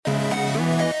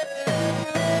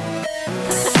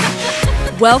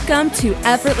Welcome to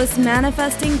Effortless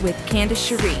Manifesting with Candace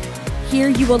Cherie. Here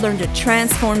you will learn to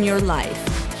transform your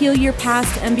life, heal your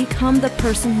past, and become the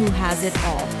person who has it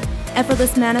all.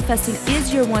 Effortless Manifesting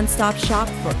is your one-stop shop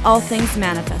for all things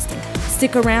manifesting.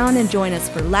 Stick around and join us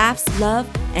for laughs, love,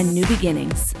 and new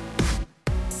beginnings.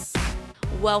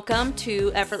 Welcome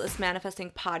to Effortless Manifesting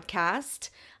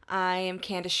Podcast. I am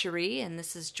Candace Cherie, and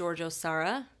this is George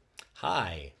Osara.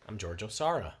 Hi, I'm George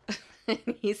Osara.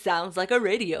 He sounds like a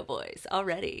radio voice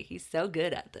already. He's so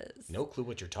good at this. No clue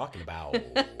what you're talking about.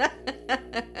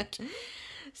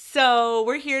 So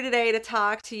we're here today to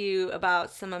talk to you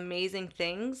about some amazing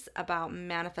things about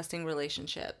manifesting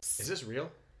relationships. Is this real?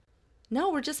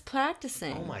 No, we're just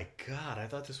practicing. Oh my God, I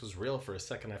thought this was real for a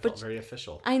second. I felt very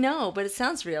official. I know, but it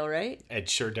sounds real, right? It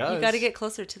sure does. You got to get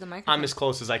closer to the microphone. I'm as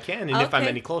close as I can, and if I'm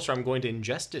any closer, I'm going to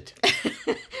ingest it.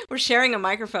 We're sharing a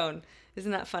microphone.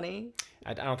 Isn't that funny?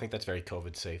 I don't think that's very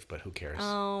COVID safe, but who cares?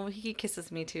 Oh, he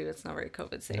kisses me too. It's not very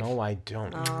COVID safe. No, I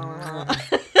don't. Oh.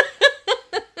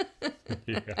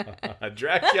 Yeah.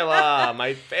 Dracula,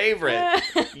 my favorite.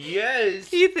 Yes.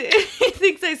 He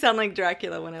thinks I sound like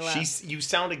Dracula when I laugh. You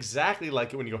sound exactly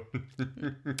like it when you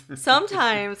go.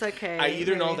 Sometimes, okay. I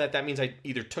either know that means I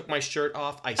either took my shirt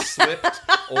off, I slipped,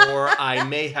 or I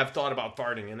may have thought about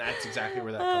farting, and that's exactly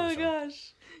where that comes from. Oh my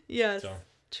gosh. Yes. So.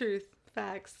 Truth.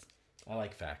 Facts. I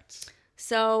like facts.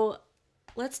 So,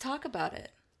 let's talk about it.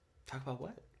 Talk about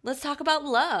what? Let's talk about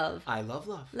love. I love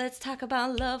love. Let's talk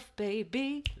about love,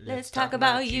 baby. Let's talk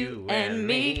about you and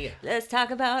me. Let's talk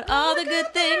about all the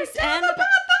good things and the...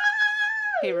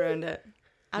 He ruined it.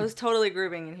 I was totally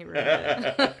grooving and he ruined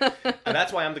it. And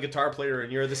that's why I'm the guitar player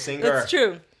and you're the singer. That's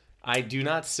true. I do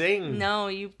not sing.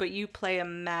 No, but you play a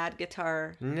mad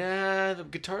guitar. Nah, the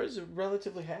guitar is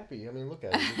relatively happy. I mean, look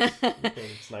at it.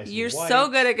 It's nice. You're so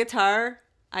good at guitar.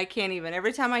 I can't even.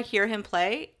 Every time I hear him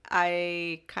play,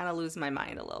 I kind of lose my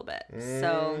mind a little bit.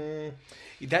 So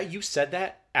that you said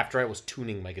that after I was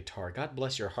tuning my guitar. God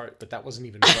bless your heart, but that wasn't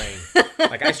even playing.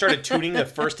 Like I started tuning the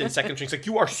first and second strings. Like,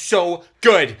 you are so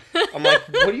good. I'm like,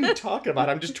 what are you talking about?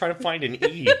 I'm just trying to find an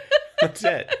E. That's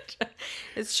it.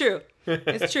 It's true.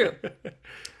 It's true.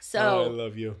 So I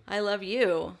love you. I love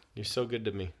you. You're so good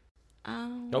to me.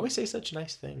 Oh, You always say such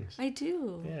nice things. I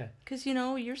do. Yeah. Because,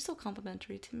 you're so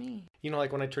complimentary to me.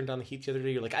 Like when I turned down the heat the other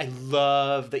day, you're like, I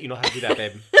love that you know how to do that,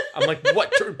 babe. I'm like,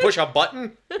 what? Push a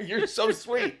button? You're so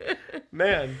sweet.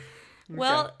 Man. Okay.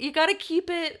 Well, you got to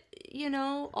keep it,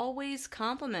 always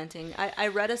complimenting. I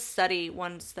read a study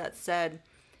once that said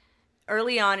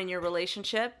early on in your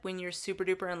relationship, when you're super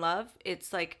duper in love,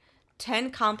 it's like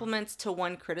 10 compliments to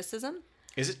 1 criticism.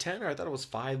 Is it 10 or I thought it was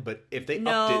 5, but if they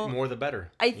upped it, more the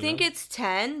better. I think it's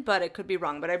 10, but it could be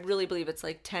wrong. But I really believe it's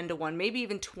like 10 to 1, maybe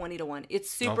even 20 to 1.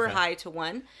 It's super high to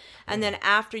 1. And then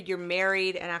after you're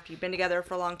married and after you've been together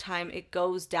for a long time, it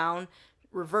goes down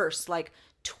reverse, like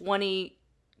 20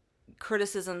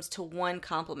 criticisms to 1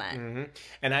 compliment. Mm-hmm.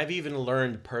 And I've even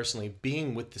learned personally,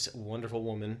 being with this wonderful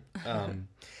woman,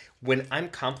 when I'm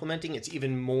complimenting, it's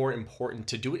even more important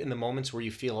to do it in the moments where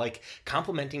you feel like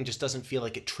complimenting just doesn't feel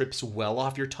like it trips well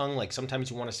off your tongue. Like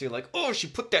sometimes you want to say like, oh, she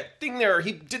put that thing there, or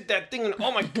he did that thing, and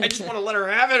oh my, I just want to let her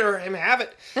have it or him have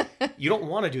it. You don't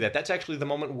want to do that. That's actually the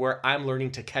moment where I'm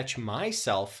learning to catch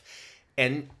myself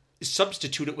and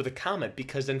substitute it with a comment,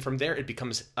 because then from there it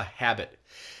becomes a habit.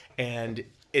 And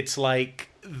it's like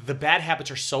the bad habits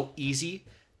are so easy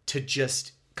to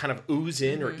just kind of ooze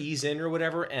in or ease in or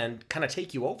whatever and kind of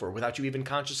take you over without you even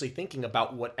consciously thinking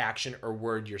about what action or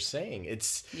word you're saying.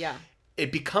 It's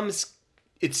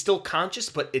still conscious,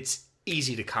 but it's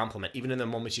easy to compliment even in the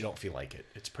moments you don't feel like it.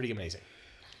 It's pretty amazing.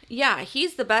 Yeah,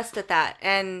 he's the best at that.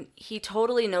 And he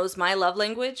totally knows my love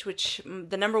language, which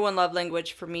the number 1 love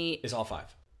language for me is all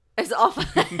 5. Is all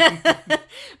 5.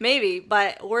 Maybe,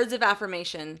 but words of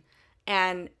affirmation.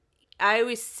 And I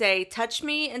always say, touch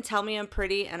me and tell me I'm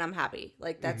pretty and I'm happy.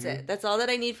 Like, that's it. That's all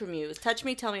that I need from you is touch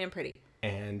me, tell me I'm pretty.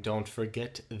 And don't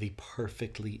forget the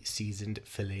perfectly seasoned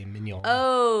filet mignon.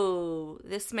 Oh,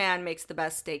 this man makes the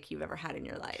best steak you've ever had in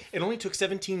your life. It only took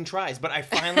 17 tries, but I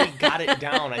finally got it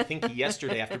down, I think,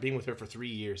 yesterday after being with her for 3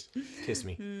 years. Kiss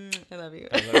me. I love you.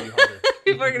 I love you harder.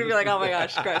 People are going to be like, oh my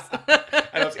gosh, gross.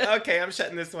 Okay, I'm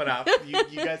shutting this one off.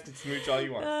 You guys can smooch all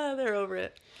you want. They're over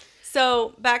it.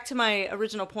 So, back to my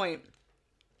original point.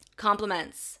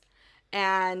 Compliments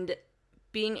and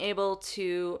being able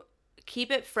to keep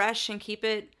it fresh and keep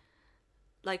it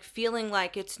like feeling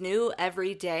like it's new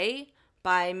every day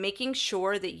by making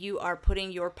sure that you are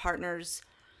putting your partner's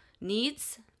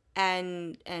needs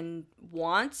and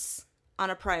wants on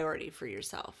a priority for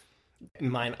yourself.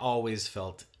 Mine always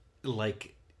felt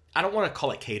like, I don't want to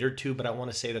call it catered to, but I want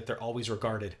to say that they're always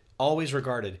regarded. always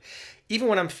regarded. Even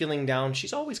when I'm feeling down,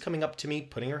 she's always coming up to me,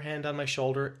 putting her hand on my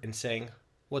shoulder and saying,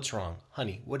 "What's wrong?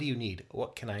 Honey, what do you need?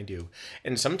 What can I do?"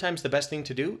 And sometimes the best thing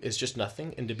to do is just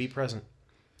nothing and to be present.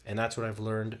 And that's what I've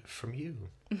learned from you.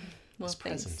 Well, is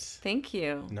presence. Thank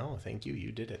you. No, thank you.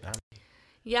 You did it.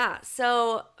 Yeah.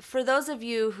 So for those of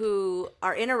you who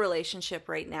are in a relationship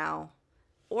right now,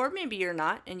 or maybe you're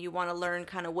not, and you want to learn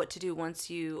kind of what to do once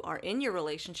you are in your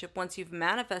relationship, once you've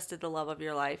manifested the love of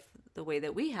your life the way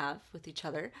that we have with each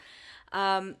other,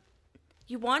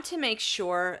 you want to make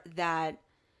sure that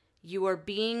you are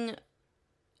being,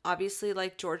 obviously,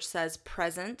 like George says,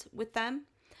 present with them,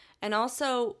 and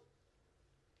also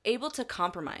able to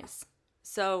compromise.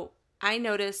 So I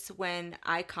notice when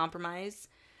I compromise,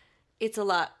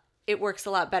 it works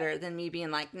a lot better than me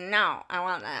being like, "No, I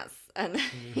want this." And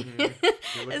You're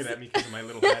looking at me because of my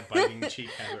little bad biting cheek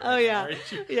habit. Oh, yeah.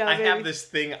 Yeah, I baby. have this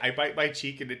thing. I bite my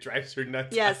cheek and it drives her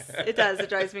nuts. Yes, it does. It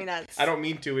drives me nuts. I don't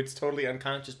mean to. It's totally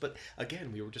unconscious. But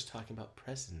again, we were just talking about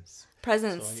presence.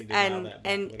 Presence So I need to dial that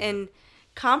back a little and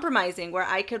compromising, where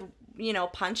I could,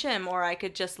 punch him, or I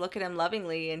could just look at him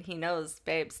lovingly and he knows,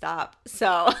 "Babe, stop."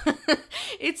 So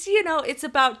it's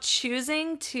about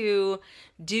choosing to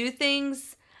do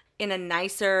things in a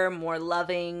nicer, more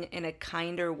loving, in a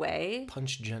kinder way.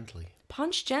 Punch gently.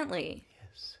 Punch gently.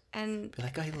 Yes. And Be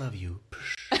like, "I love you."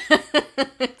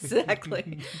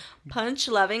 exactly. Punch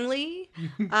lovingly.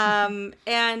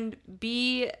 And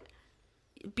be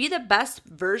the best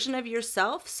version of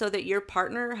yourself so that your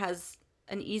partner has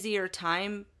an easier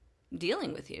time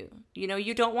dealing with you.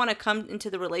 You don't want to come into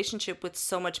the relationship with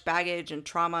so much baggage and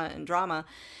trauma and drama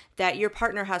that your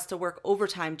partner has to work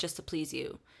overtime just to please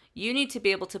you. You need to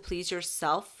be able to please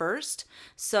yourself first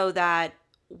so that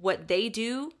what they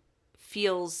do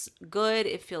feels good,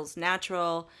 it feels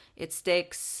natural, it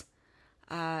sticks,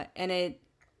 and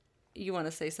you want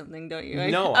to say something, don't you?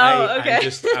 No,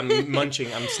 okay. I'm munching.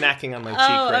 I'm snacking on my cheek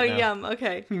right now. Oh, yum.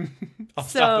 Okay. I'll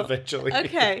stop eventually.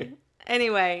 Okay.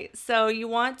 Anyway, so you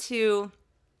want to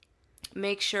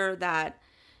make sure that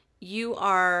you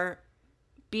are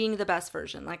being the best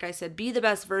version. Like I said, be the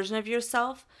best version of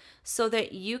yourself so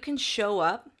that you can show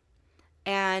up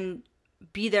and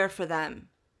be there for them.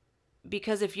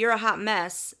 Because if you're a hot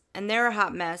mess and they're a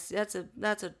hot mess, that's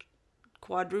a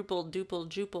quadruple, duple,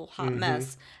 juple hot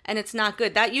mess. And it's not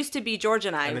good. That used to be George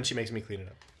and I. And then she makes me clean it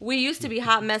up. We used to be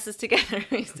hot messes together.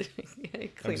 We used to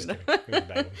clean it up. It was a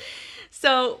bad one.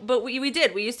 So, but we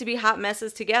did. We used to be hot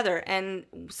messes together. And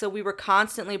so we were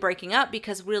constantly breaking up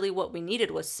because really what we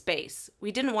needed was space.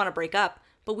 We didn't want to break up,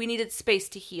 but we needed space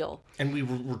to heal. And we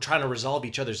were trying to resolve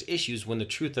each other's issues when the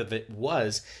truth of it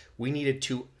was we needed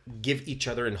to give each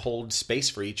other and hold space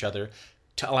for each other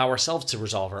to allow ourselves to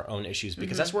resolve our own issues,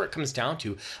 because that's where it comes down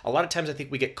to. A lot of times I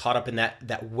think we get caught up in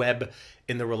that web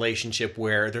in the relationship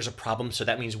where there's a problem, so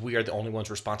that means we are the only ones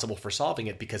responsible for solving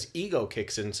it, because ego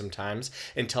kicks in sometimes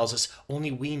and tells us only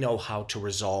we know how to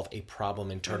resolve a problem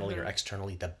internally or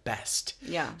externally the best.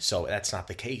 Yeah. So that's not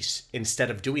the case. Instead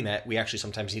of doing that, we actually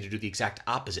sometimes need to do the exact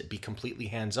opposite. Be completely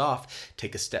hands off,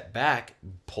 take a step back,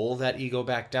 pull that ego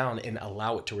back down, and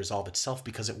allow it to resolve itself,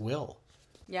 because it will.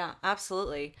 Yeah,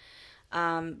 absolutely.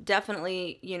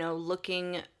 Definitely,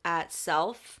 looking at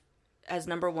self as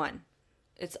number one.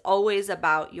 It's always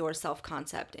about your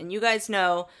self-concept. And you guys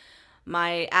know,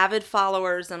 my avid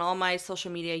followers and all my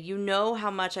social media, you know how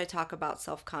much I talk about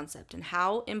self-concept and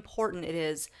how important it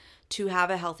is to have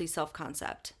a healthy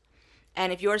self-concept.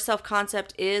 And if your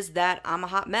self-concept is that I'm a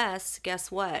hot mess,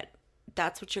 guess what?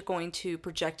 That's what you're going to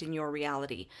project in your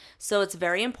reality. So it's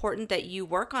very important that you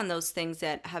work on those things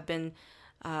that have been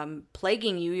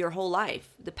plaguing you your whole life.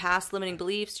 The past limiting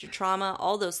beliefs, your trauma,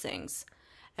 all those things.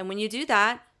 And when you do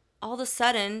that, all of a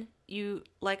sudden, you,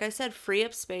 like I said, free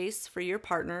up space for your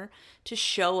partner to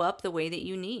show up the way that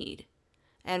you need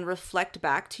and reflect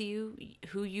back to you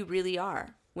who you really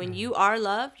are. When you are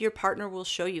love, your partner will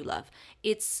show you love.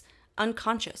 It's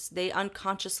unconscious. They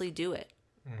unconsciously do it.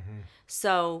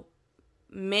 So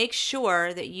make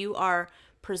sure that you are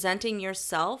presenting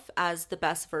yourself as the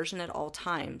best version at all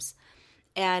times.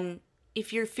 And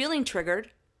if you're feeling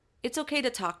triggered, it's okay to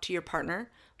talk to your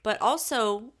partner, but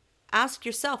also ask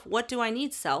yourself, what do I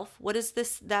need, self? What is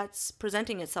this that's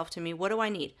presenting itself to me? What do I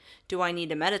need? Do I need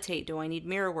to meditate? Do I need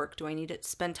mirror work? Do I need to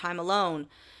spend time alone?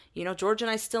 George and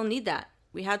I still need that.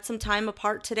 we had some time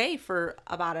apart today for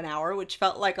about an hour, which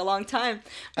felt like a long time.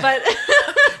 But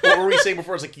what were we saying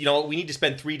before? It's like, you know, we need to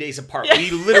spend 3 days apart.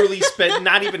 We literally spent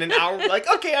not even an hour. We're like,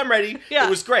 okay, I'm ready. Yeah. It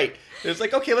was great. It was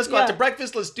like, okay, let's go out to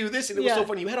breakfast. Let's do this. And it was so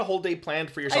funny. You had a whole day planned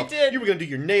for yourself. I did. You were going to do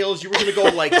your nails. You were going to go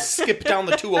like skip down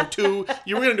the 202.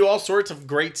 You were going to do all sorts of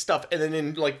great stuff. And then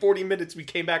in like 40 minutes, we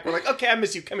came back. We're like, okay, I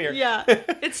miss you. Come here. Yeah,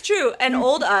 it's true. And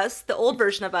old us, the old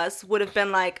version of us, would have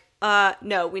been like,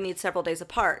 no, we need several days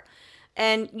apart.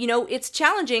 And, you know, it's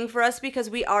challenging for us because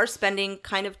we are spending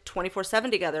kind of 24/7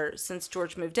 together since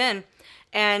George moved in.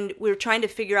 And we're trying to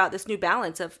figure out this new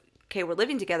balance of, okay, we're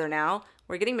living together now.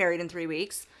 We're getting married in 3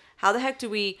 weeks. How the heck do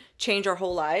we change our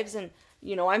whole lives? And,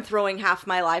 you know, I'm throwing half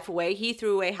my life away. He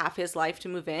threw away half his life to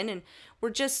move in. And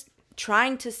we're just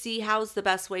trying to see how's the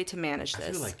best way to manage this.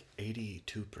 I feel like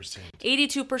 82%.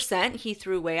 82% he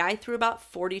threw away. I threw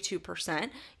about 42%,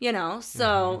 you know,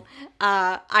 so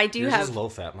I do Yours have... was low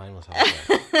fat. Mine was high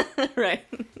fat. Right.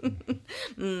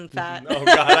 Fat. Oh,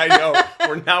 God, I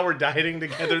know. We're dieting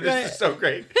together. This is so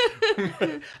great.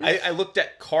 I looked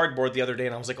at cardboard the other day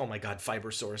and I was like, oh, my God, fiber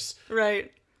source.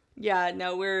 Right. Yeah,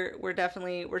 no, we're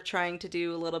definitely, we're trying to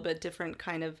do a little bit different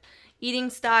kind of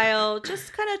eating style,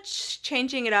 just kind of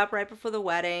changing it up right before the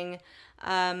wedding.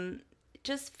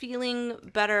 Just feeling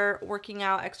better, working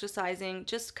out, exercising,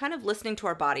 just kind of listening to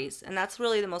our bodies. And that's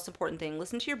really the most important thing.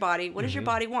 Listen to your body. What does your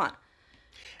body want?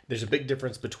 There's a big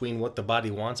difference between what the body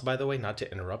wants, by the way, not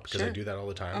to interrupt, because I do that all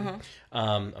the time.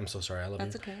 I'm so sorry. I love you.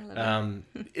 That's okay. I love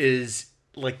you. Is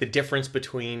like the difference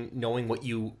between knowing what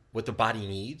the body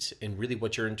needs and really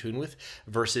what you're in tune with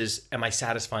versus am I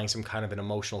satisfying some kind of an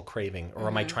emotional craving or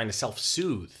am I trying to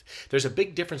self-soothe? There's a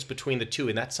big difference between the two,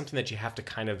 and that's something that you have to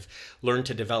kind of learn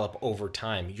to develop over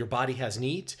time. Your body has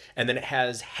needs and then it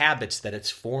has habits that it's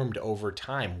formed over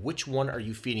time. Which one are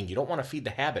you feeding? You don't want to feed the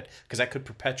habit because that could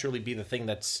perpetually be the thing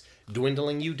that's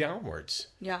dwindling you downwards.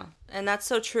 Yeah, and that's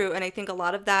so true. And I think a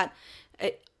lot of that...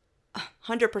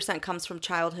 100% comes from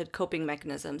childhood coping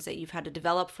mechanisms that you've had to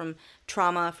develop from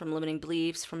trauma, from limiting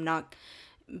beliefs, from not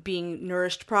being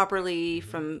nourished properly,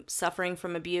 from suffering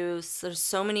from abuse. There's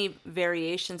so many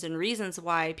variations and reasons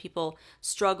why people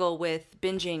struggle with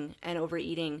binging and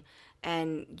overeating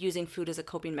and using food as a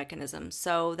coping mechanism.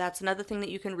 So that's another thing that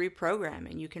you can reprogram,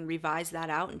 and you can revise that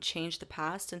out and change the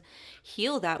past and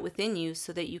heal that within you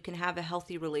so that you can have a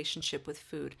healthy relationship with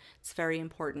food. It's very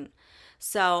important.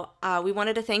 So we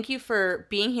wanted to thank you for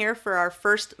being here for our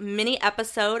first mini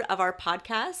episode of our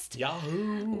podcast.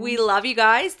 Yahoo! We love you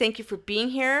guys. Thank you for being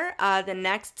here. The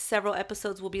next several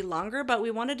episodes will be longer, but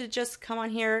we wanted to just come on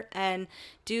here and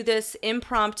do this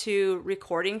impromptu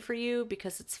recording for you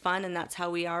because it's fun and that's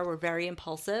how we are. We're very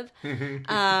impulsive. But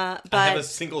I have a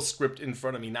single script in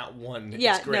front of me, not one.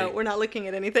 Yeah, it's great. No, we're not looking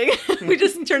at anything. We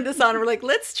just turned this on and we're like,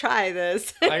 let's try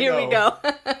this. Here we go.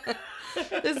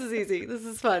 This is easy. This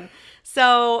is fun.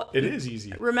 So it is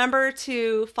easy. Remember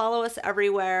to follow us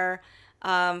everywhere.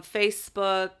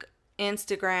 Facebook,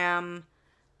 Instagram,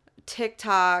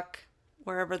 TikTok,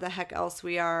 wherever the heck else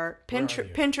we are.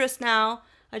 Pinterest now.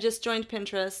 I just joined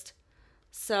Pinterest.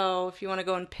 So if you want to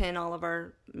go and pin all of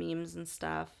our memes and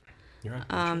stuff. You're on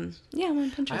Pinterest? Yeah, I'm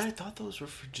on Pinterest. I thought those were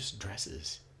for just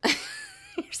dresses.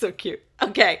 You're so cute.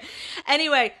 Okay.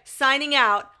 Anyway, signing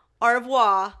out. Au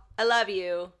revoir. I love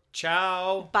you.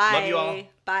 Ciao. Bye. Love you all.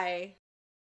 Bye.